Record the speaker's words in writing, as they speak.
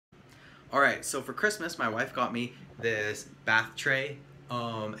Alright, so for Christmas, my wife got me this bath tray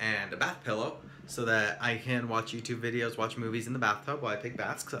and a bath pillow so that I can watch YouTube videos, watch movies in the bathtub while I take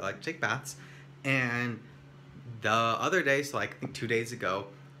baths, because I like to take baths. And the other day, so like I think 2 days ago,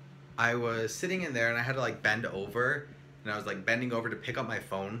 I was sitting in there and I had to like bend over, and I was like bending over to pick up my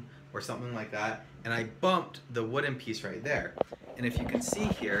phone or something like that, and I bumped the wooden piece right there. And if you can see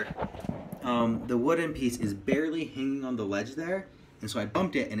here, the wooden piece is barely hanging on the ledge there, and so I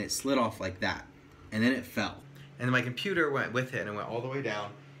bumped it and it slid off like that, and then it fell. And then my computer went with it and it went all the way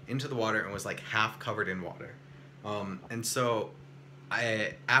down into the water and was like half covered in water. And so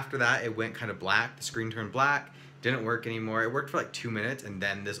after that it went kind of black, the screen turned black, didn't work anymore. It worked for like 2 minutes and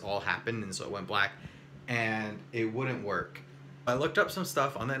then this all happened, and so it went black and it wouldn't work. I looked up some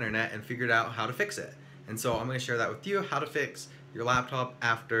stuff on the internet and figured out how to fix it. And so I'm going to share that with you, how to fix your laptop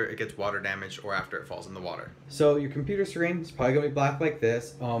after it gets water damaged or after it falls in the water. So your computer screen is probably going to be black like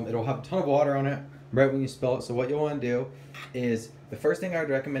this. It'll have a ton of water on it right when you spill it. So what you'll want to do is, the first thing I would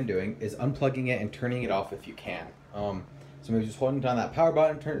recommend doing is unplugging it and turning it off if you can. So maybe just holding down that power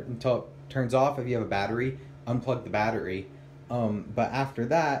button until it turns off. If you have a battery, unplug the battery. But after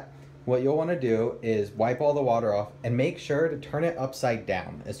that, what you'll want to do is wipe all the water off and make sure to turn it upside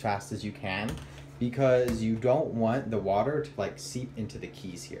down as fast as you can, because you don't want the water to like seep into the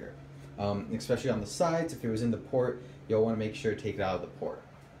keys here, especially on the sides. If it was in the port, you'll want to make sure to take it out of the port.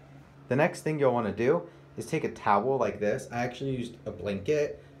 The next thing you'll want to do is take a towel like this. I actually used a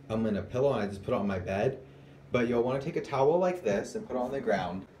blanket and a pillow, and I just put it on my bed. But you'll want to take a towel like this and put it on the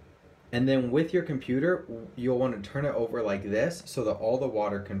ground. And then with your computer, you'll want to turn it over like this so that all the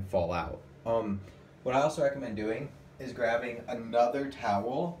water can fall out. What I also recommend doing is grabbing another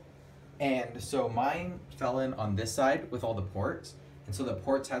towel. And so mine fell in on this side with all the ports, and so the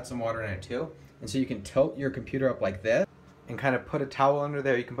ports had some water in it too. And so you can tilt your computer up like this and kind of put a towel under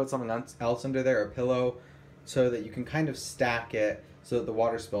there. You can put something else under there, a pillow, so that you can kind of stack it so that the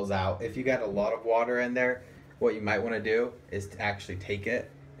water spills out. If you got a lot of water in there, what you might want to do is to actually take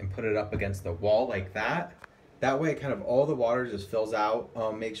it and put it up against the wall like that. That way kind of all the water just fills out.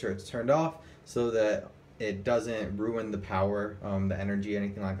 Make sure it's turned off so that it doesn't ruin the power, the energy,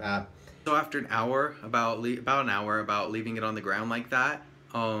 anything like that. So after an hour, about leaving it on the ground like that,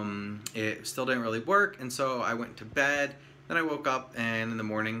 it still didn't really work, and so I went to bed. Then I woke up, and in the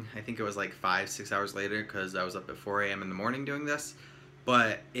morning, I think it was like 5-6 hours later, because I was up at 4 a.m. in the morning doing this,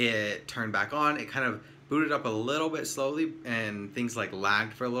 but it turned back on. It kind of booted up a little bit slowly, and things like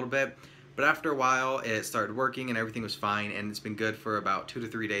lagged for a little bit, but after a while it started working and everything was fine, and it's been good for about 2 to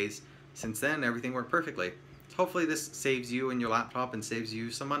 3 days. Since then, everything worked perfectly. So hopefully this saves you and your laptop and saves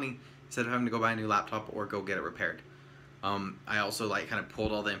you some money instead of having to go buy a new laptop or go get it repaired. I also like kind of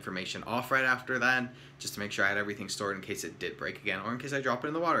pulled all the information off right after that, just to make sure I had everything stored in case it did break again, or in case I drop it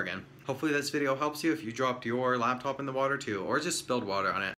in the water again. Hopefully this video helps you if you dropped your laptop in the water too, or just spilled water on it.